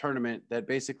preparing for a tournament that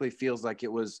basically feels like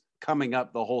it was coming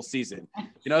up the whole season?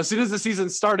 As soon as the season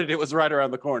started, it was right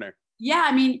around the corner. Yeah,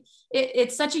 I mean,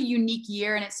 it's such a unique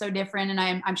year, and it's so different. And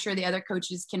I'm sure the other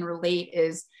coaches can relate.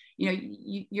 Is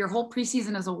your whole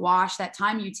preseason is a wash. That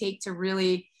time you take to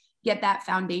really get that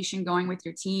foundation going with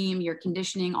your team, your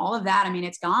conditioning, all of that. I mean,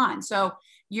 it's gone. So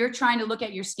you're trying to look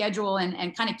at your schedule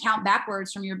and kind of count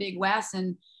backwards from your Big West.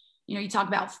 And, you talk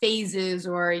about phases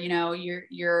or,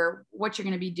 your what you're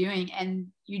going to be doing, and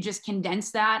you just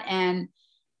condense that. And,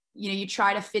 you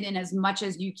try to fit in as much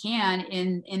as you can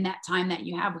in that time that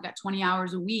you have. We've got 20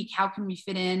 hours a week. How can we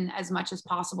fit in as much as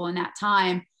possible in that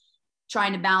time,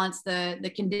 trying to balance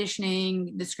the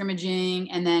conditioning, the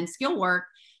scrimmaging, and then skill work.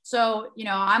 So,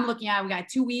 I'm looking at, we got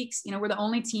 2 weeks, we're the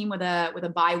only team with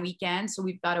a bye weekend. So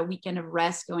we've got a weekend of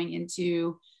rest going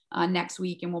into next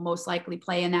week, and we'll most likely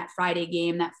play in that Friday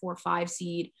game, that 4-5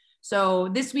 seed. So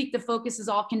this week, the focus is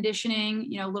all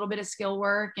conditioning, a little bit of skill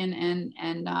work and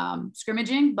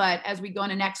scrimmaging. But as we go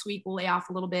into next week, we'll lay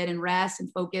off a little bit and rest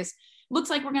and focus.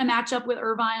 Looks like we're going to match up with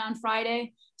Irvine on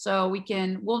Friday. So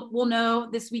we'll know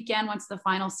this weekend once the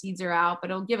final seeds are out,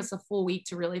 but it'll give us a full week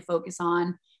to really focus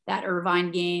on that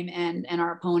Irvine game and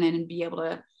our opponent, and be able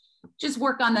to just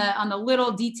work on the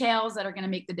little details that are going to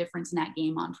make the difference in that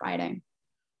game on Friday.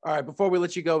 All right, before we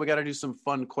let you go, we got to do some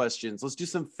fun questions. Let's do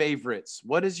some favorites.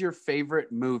 What is your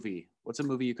favorite movie? What's a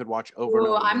movie you could watch over and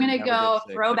over? I'm going to go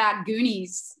throwback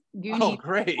Goonies. Oh,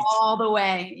 great. All the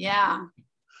way. Yeah.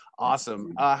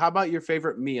 Awesome. How about your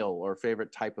favorite meal or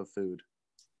favorite type of food?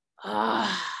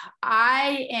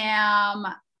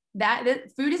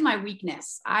 Food is my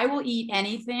weakness. I will eat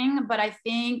anything, but I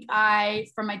think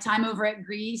from my time over at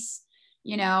Greece,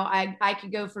 I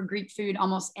could go for Greek food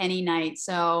almost any night.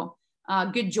 So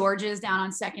good George's down on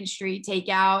 2nd Street,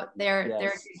 takeout, they're a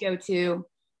good go-to.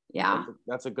 Yeah.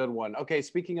 That's a good one. Okay.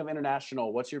 Speaking of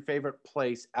international, what's your favorite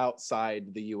place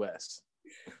outside the US?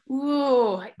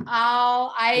 Ooh,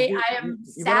 I am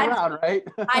You've been sad. around, right?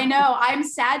 I know. I'm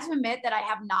sad to admit that I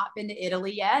have not been to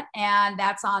Italy yet, and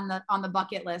that's on the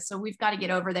bucket list. So we've got to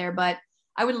get over there. But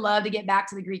I would love to get back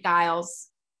to the Greek Isles.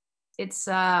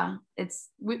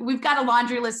 We've got a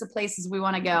laundry list of places we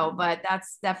want to go, but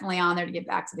that's definitely on there to get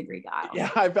back to the Greek Isles.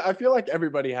 Yeah, I feel like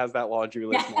everybody has that laundry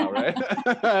list now, right?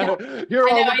 Yeah. Here are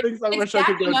all the things I wish I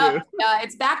could go do.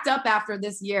 It's backed up after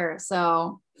this year.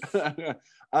 So how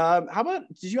about,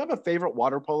 did you have a favorite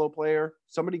water polo player?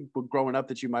 Somebody growing up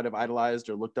that you might have idolized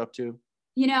or looked up to?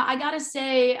 I gotta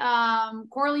say,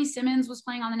 Coralie Simmons was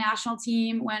playing on the national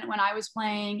team when I was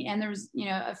playing, and there was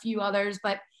a few others,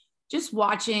 but just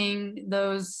watching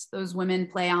those women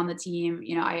play on the team,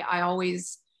 I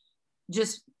always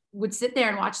just would sit there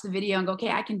and watch the video and go, okay,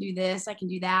 I can do this, I can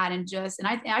do that, and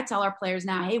I tell our players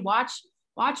now, hey, watch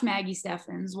Maggie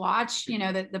Steffens, watch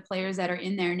the players that are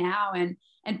in there now,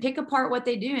 and pick apart what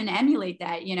they do and emulate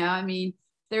that. I mean,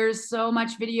 there's so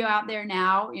much video out there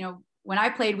now. When I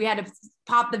played, we had to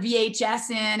pop the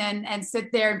VHS in and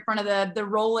sit there in front of the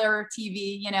roller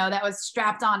TV, that was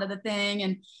strapped onto the thing.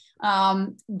 And,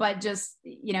 but just,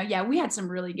 yeah, we had some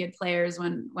really good players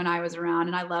when I was around,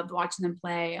 and I loved watching them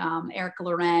play. Erica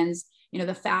Lorenz,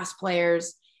 the fast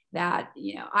players that,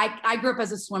 I grew up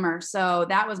as a swimmer, so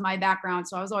that was my background.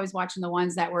 So I was always watching the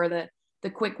ones that were the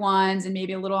quick ones and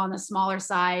maybe a little on the smaller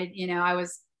side.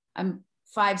 I'm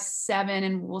 5'7"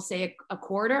 and we'll say a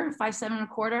quarter, 5'7" and a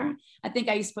quarter. I think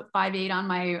I used to put 5'8"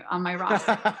 on my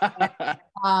roster.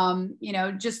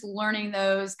 Just learning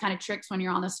those kind of tricks when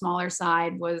you're on the smaller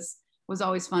side was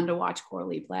always fun to watch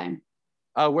Coralie play.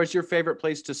 Where's your favorite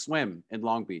place to swim in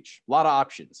Long Beach? A lot of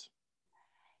options.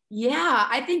 Yeah,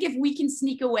 I think if we can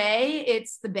sneak away,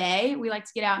 it's the Bay. We like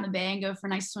to get out in the Bay and go for a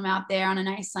nice swim out there on a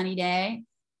nice sunny day.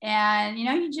 And,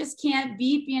 you just can't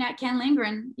beat being at Ken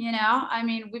Lindgren. I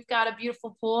mean, we've got a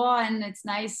beautiful pool, and it's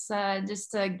nice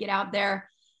just to get out there.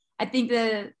 I think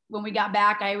that when we got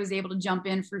back, I was able to jump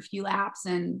in for a few laps,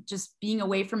 and just being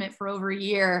away from it for over a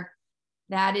year,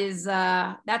 that's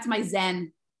my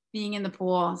zen, being in the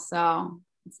pool. So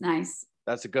it's nice.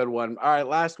 That's a good one. All right,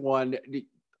 last one.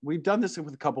 We've done this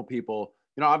with a couple people.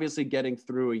 Obviously getting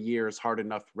through a year is hard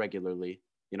enough regularly.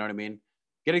 You know what I mean?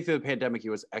 Getting through the pandemic, it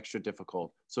was extra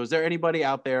difficult. So is there anybody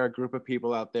out there, a group of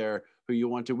people out there who you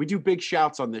want to, we do big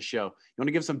shouts on this show. You want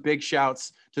to give some big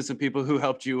shouts to some people who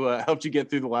helped you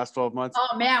get through the last 12 months?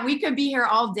 Oh man, we could be here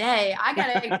all day. I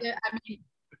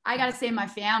gotta say my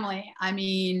family. I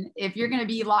mean, if you're going to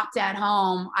be locked at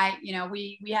home,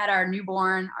 we had our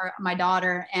newborn, my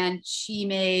daughter, and she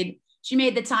made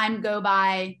the time go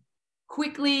by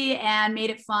quickly and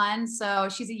made it fun. So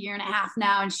she's a year and a half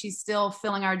now, and she's still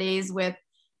filling our days with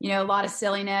a lot of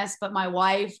silliness. But my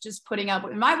wife just putting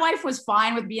up, my wife was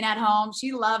fine with being at home.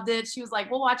 She loved it. She was like,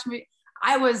 well, watch me.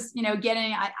 I was,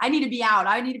 I need to be out.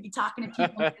 I need to be talking to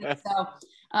people.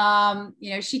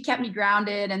 So, she kept me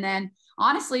grounded. And then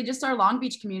honestly, just our Long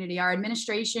Beach community, our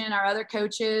administration, our other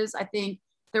coaches, I think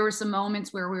there were some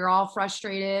moments where we were all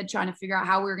frustrated, trying to figure out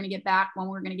how we were going to get back, when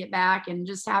we were going to get back, and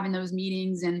just having those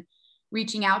meetings and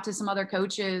reaching out to some other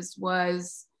coaches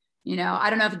was, I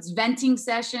don't know if it's venting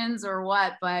sessions or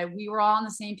what, but we were all on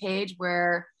the same page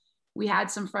where we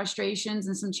had some frustrations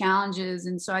and some challenges.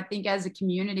 And so I think as a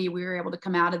community, we were able to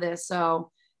come out of this. So,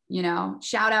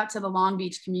 shout out to the Long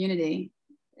Beach community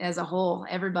as a whole,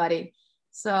 everybody.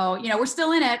 So, we're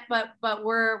still in it, but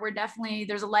we're definitely,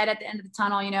 there's a light at the end of the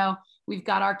tunnel. We've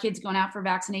got our kids going out for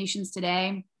vaccinations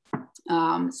today.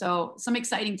 So some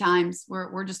exciting times.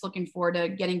 We're just looking forward to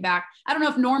getting back. I don't know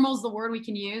if normal is the word we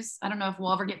can use. I don't know if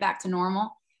we'll ever get back to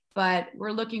normal, but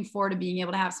we're looking forward to being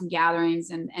able to have some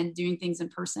gatherings and doing things in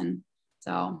person.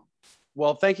 So.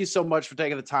 Well, thank you so much for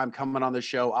taking the time coming on the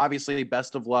show. Obviously,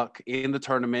 best of luck in the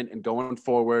tournament and going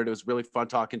forward. It was really fun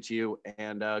talking to you,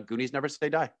 and Goonies never say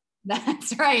die.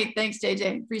 That's right. Thanks,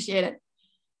 JJ. Appreciate it.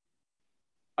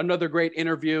 Another great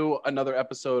interview, another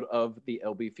episode of the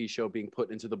LBF show being put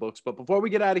into the books. But before we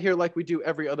get out of here, like we do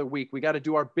every other week, we got to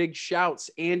do our big shouts.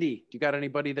 Andy, do you got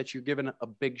anybody that you're giving a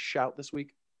big shout this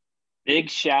week? Big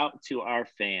shout to our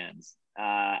fans.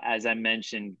 As I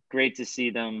mentioned, great to see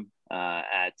them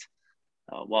at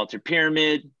Walter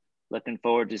Pyramid. Looking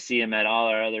forward to see them at all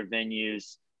our other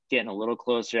venues, getting a little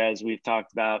closer, as we've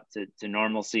talked about, to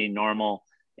normalcy, normal.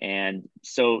 And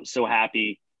so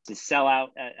happy to sell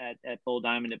out at Bull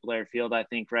Diamond at Blair Field, I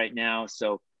think, right now.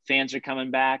 So fans are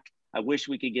coming back. I wish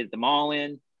we could get them all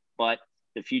in, but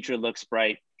the future looks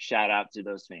bright. Shout out to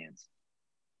those fans.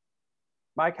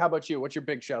 Mike, how about you? What's your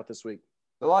big shout this week?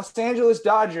 The Los Angeles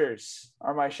Dodgers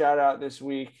are my shout out this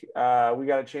week. We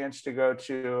got a chance to go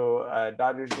to a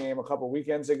Dodgers game a couple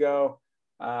weekends ago.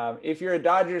 If you're a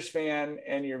Dodgers fan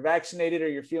and you're vaccinated or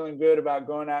you're feeling good about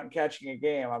going out and catching a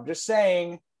game, I'm just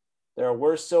saying there are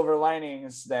worse silver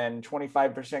linings than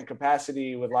 25%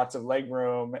 capacity with lots of leg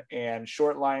room and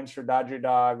short lines for Dodger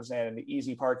dogs and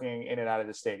easy parking in and out of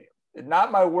the stadium.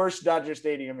 Not my worst Dodger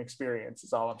Stadium experience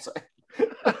is all I'm saying.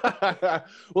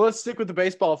 Well, let's stick with the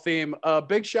baseball theme.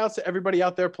 Big shouts to everybody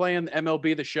out there playing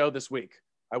MLB The Show this week.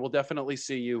 I will definitely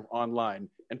see you online.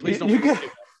 And please don't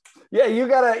Yeah,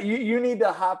 you need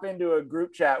to hop into a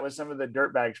group chat with some of the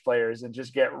Dirtbags players and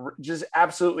just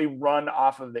absolutely run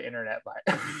off of the internet by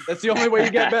it. That's the only way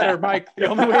you get better, Mike. The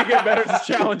only way you get better is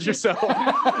to challenge yourself. All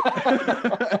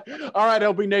right,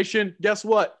 LB Nation, guess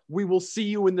what? We will see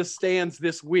you in the stands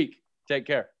this week. Take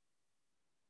care.